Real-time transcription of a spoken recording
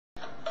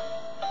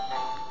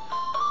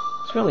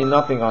There's really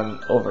nothing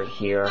on over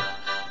here.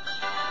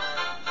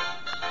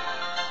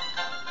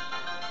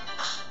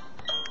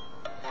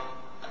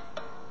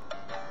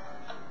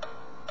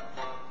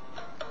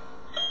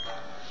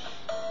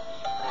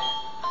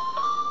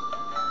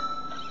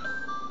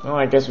 Well,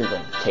 I guess we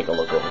can take a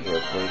look over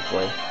here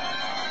briefly.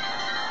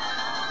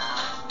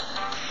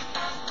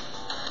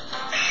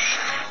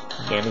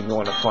 Again, if you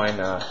want to find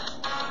the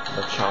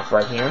chomp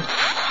right here,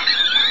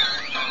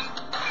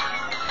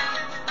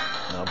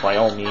 by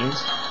all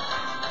means.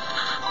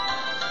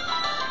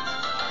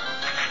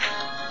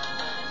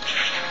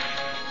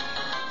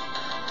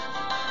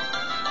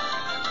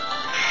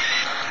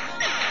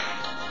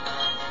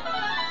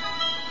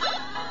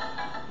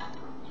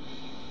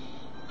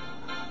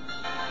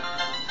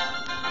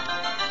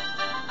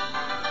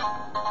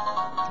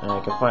 And I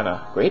can find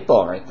a great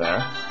ball right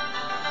there.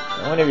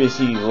 And whenever you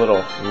see these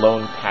little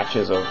lone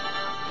patches of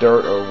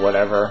dirt or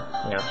whatever,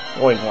 you know,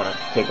 always want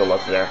to take a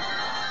look there.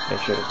 Make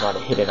sure there's not a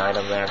hidden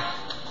item there.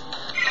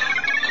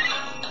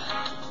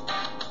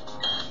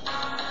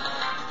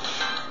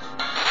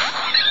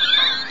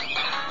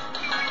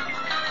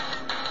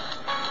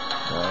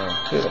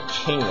 Here's a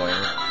chain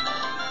ring.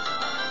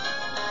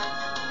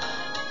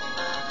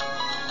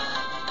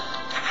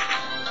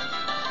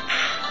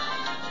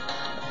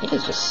 I think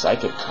it's just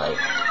psychic type.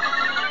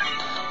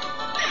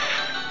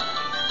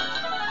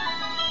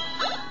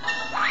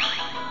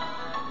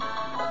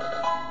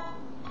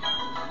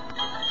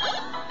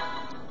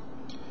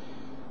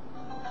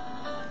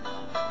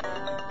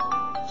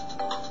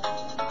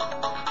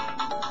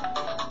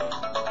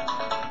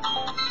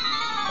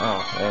 Oh,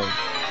 and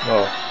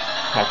well,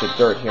 patch of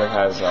dirt here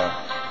has one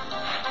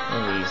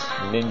of these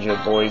ninja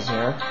boys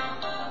here.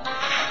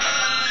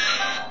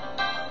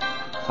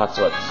 Talks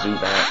about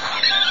Zubat.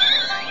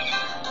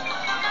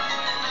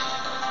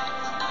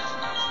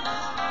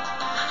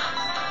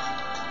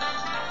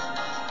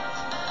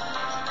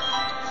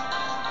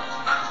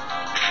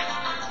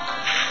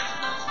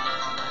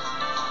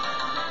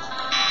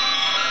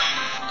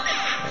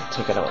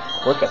 Take it out with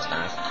quick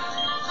attack.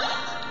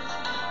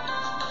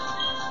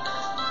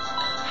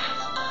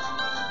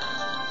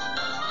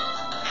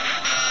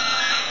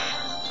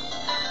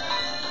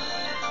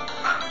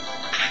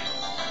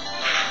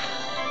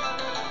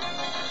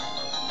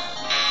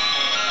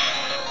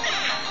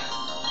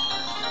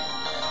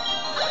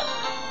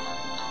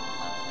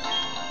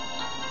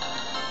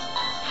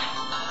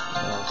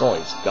 That's all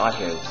he's got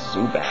here is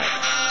Zubat.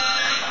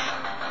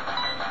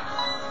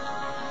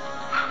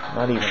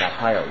 Not even at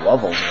higher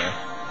levels here.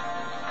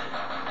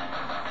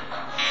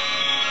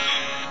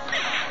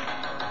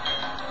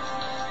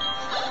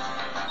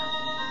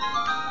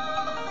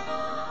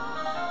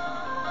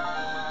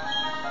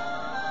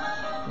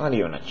 Not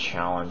even a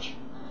challenge.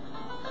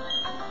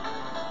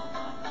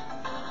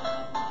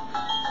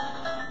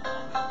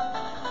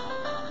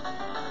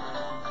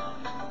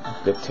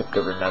 Good tip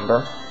to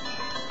remember.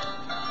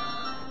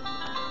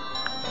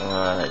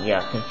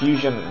 Yeah,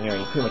 confusion, you know,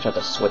 you pretty much have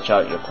to switch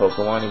out your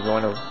Pokemon if you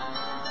want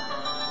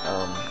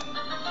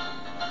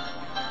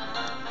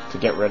to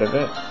get rid of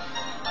it.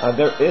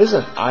 There is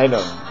an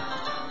item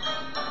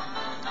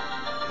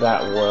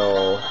that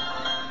will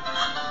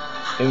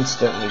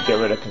instantly get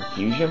rid of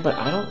confusion, but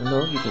I don't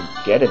know if you can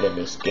get it in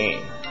this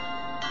game.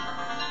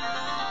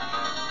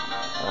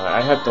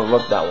 I have to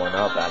look that one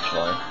up,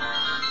 actually.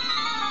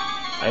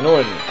 I know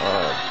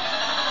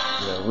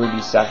in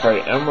Ruby, Sapphire,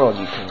 Emerald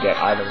you can get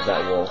items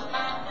that will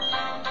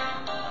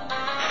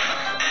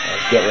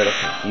get rid of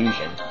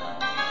confusion.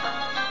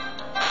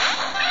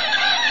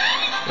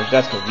 If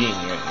that's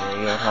convenient,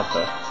 you don't have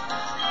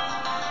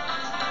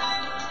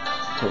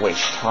to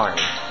waste time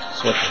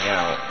switching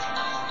out.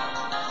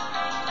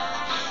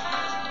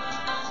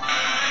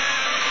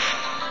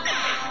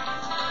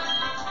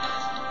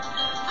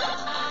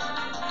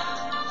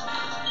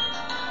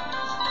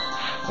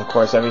 Of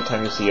course, every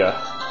time you see one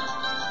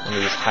of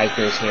these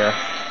hikers here,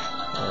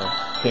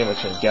 pretty much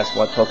can guess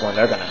what Pokemon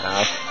they're gonna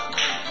have.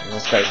 And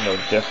this guy's no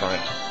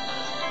different.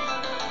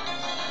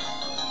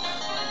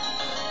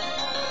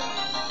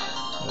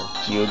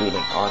 Geodude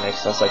and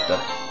Onix, that's like the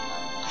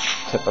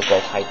typical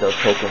hiker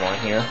Pokemon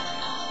here.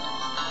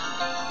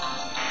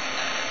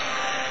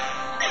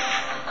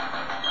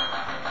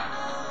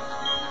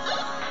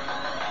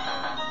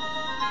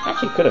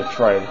 Actually could have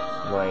tried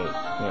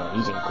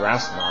using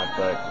Grass Knot,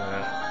 but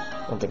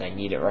I don't think I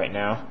need it right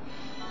now.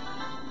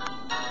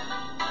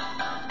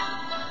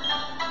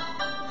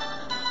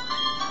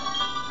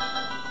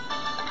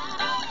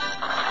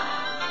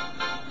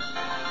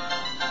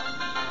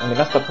 I mean,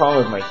 that's the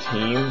problem with my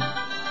team,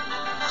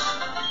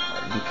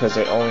 because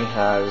it only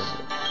has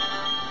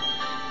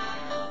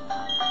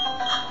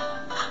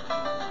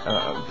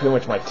pretty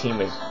much my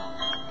team is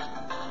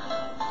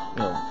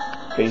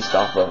based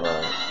off of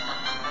a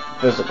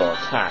physical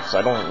attack, so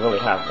I don't really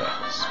have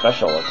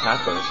special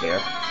attackers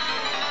here.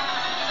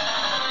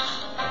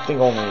 I think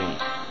only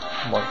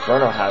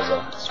Monferno has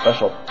a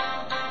special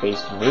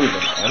based move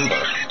in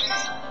Ember,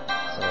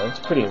 so I'm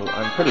pretty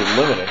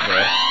limited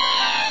here.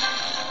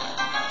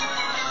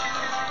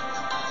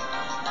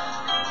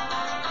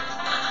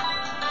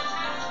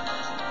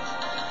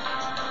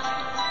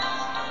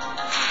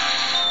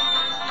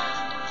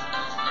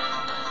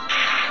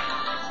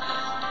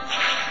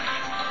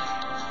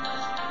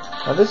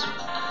 Now this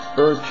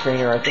bird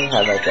trainer, I think,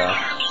 had like a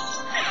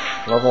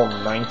level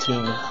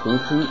 19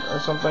 Hoot Hoot or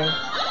something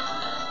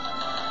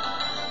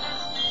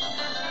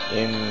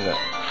in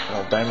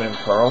Diamond and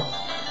Pearl.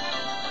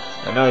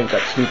 And now you've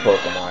got 2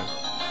 Pokemon.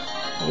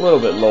 A little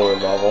bit lower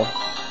level,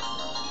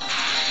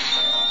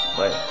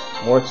 but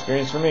more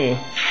experience for me.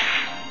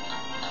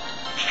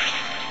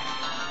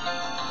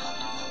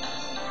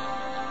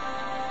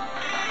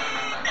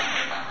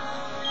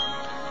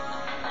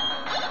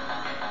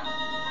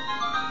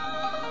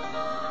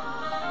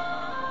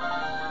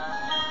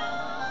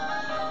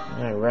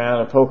 I ran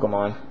out of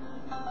Pokemon.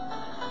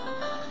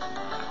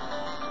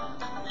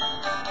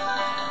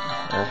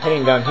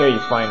 Heading down here, you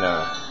find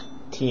a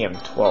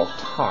TM12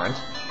 Taunt.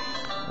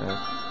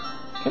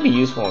 Can be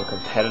useful in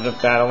competitive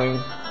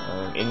battling.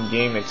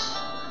 In-game, it's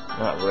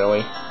not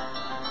really.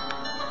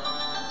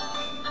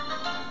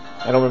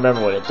 I don't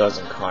remember what it does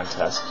in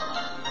contest.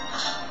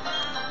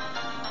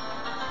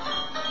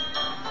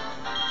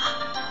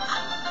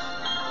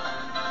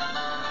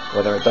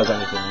 Whether it does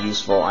anything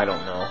useful, I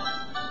don't know.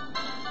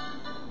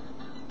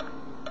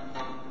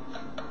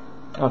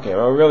 Okay,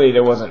 well, really,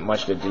 there wasn't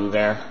much to do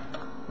there.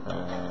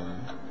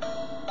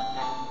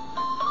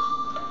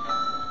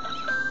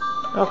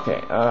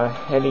 Okay,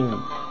 heading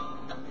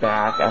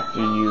back after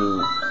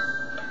you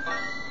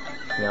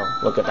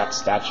look at that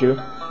statue,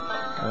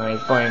 you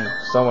find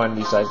someone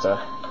decides to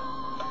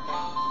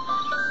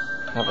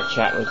have a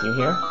chat with you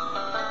here.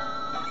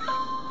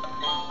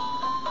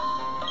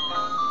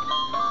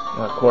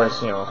 And of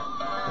course, you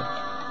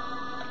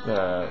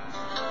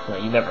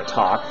never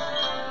talk.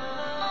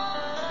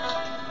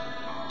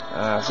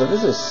 So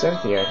this is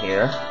Cynthia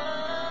here.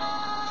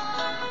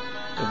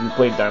 If you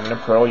played Diamond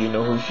and Pearl, you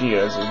know who she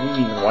is. If you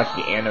even watch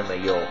the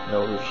anime, you'll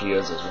know who she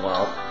is as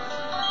well.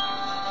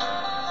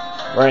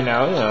 Right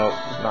now,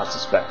 not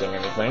suspecting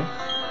anything.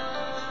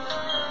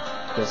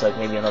 Just like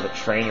maybe another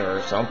trainer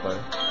or something.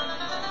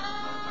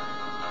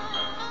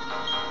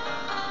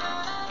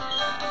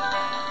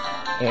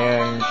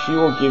 And she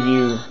will give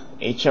you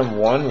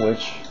HM1,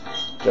 which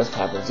just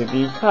happens to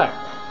be cut.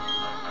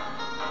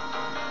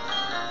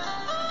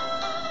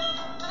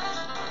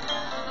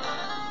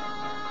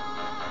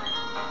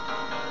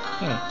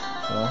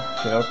 Well,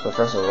 she knows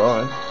Professor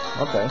Rowan.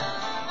 Okay.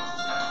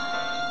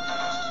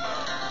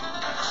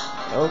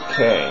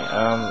 Okay,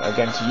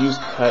 again, to use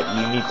cut,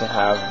 you need to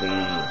have the,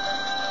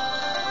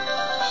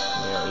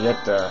 you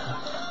have to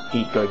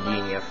beat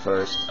Gardenia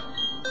first.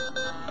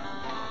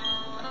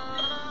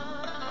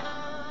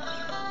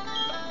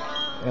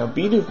 Now,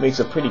 Bidoof makes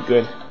a pretty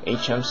good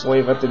HM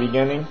slave at the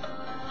beginning.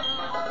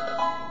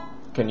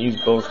 Can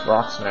use both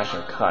Rock Smash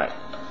and Cut.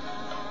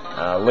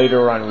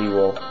 Later on, we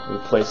will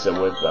replace it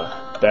with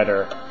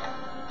better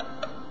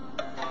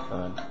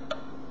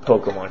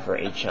Pokemon for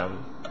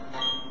HM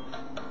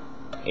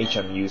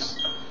use.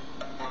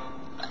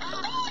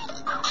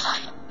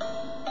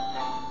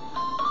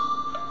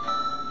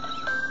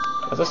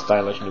 That's a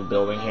stylish new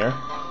building here.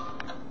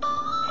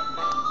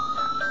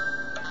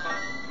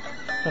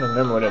 I don't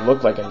remember what it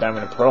looked like in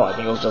Diamond and Pearl. I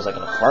think it was just like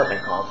an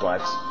apartment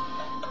complex.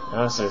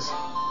 Now it's this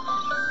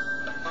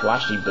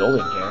flashy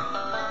building here.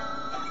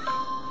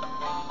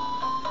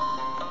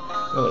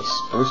 Really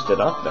spruced it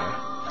up there.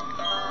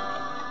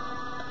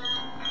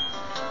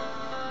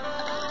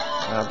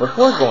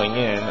 Before going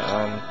in,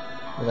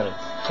 we're gonna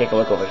take a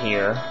look over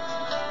here.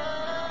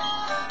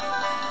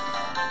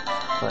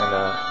 Find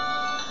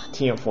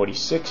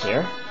TM46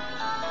 here.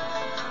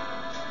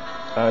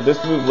 This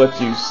move lets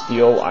you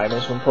steal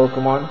items from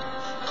Pokemon.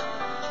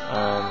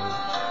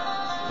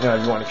 If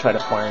you want to try to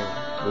find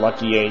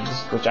lucky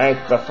eggs, which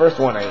the first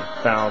one I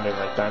found in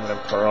like Diamond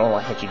and Pearl,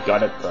 I actually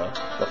got it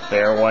the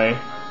fair way.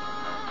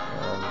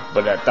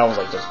 But that was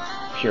like just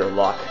pure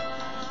luck.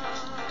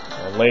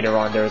 Later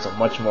on, there is a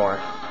much more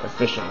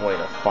efficient way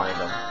to find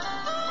them.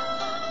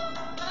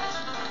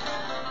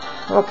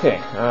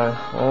 Okay,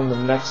 well, in the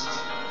next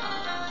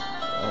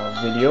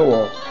video,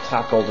 we'll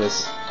tackle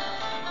this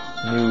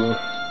new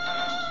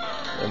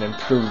and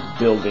improved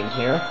building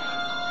here.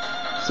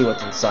 See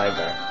what's inside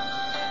there.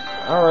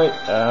 Alright,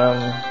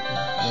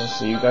 I'll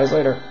see you guys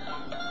later.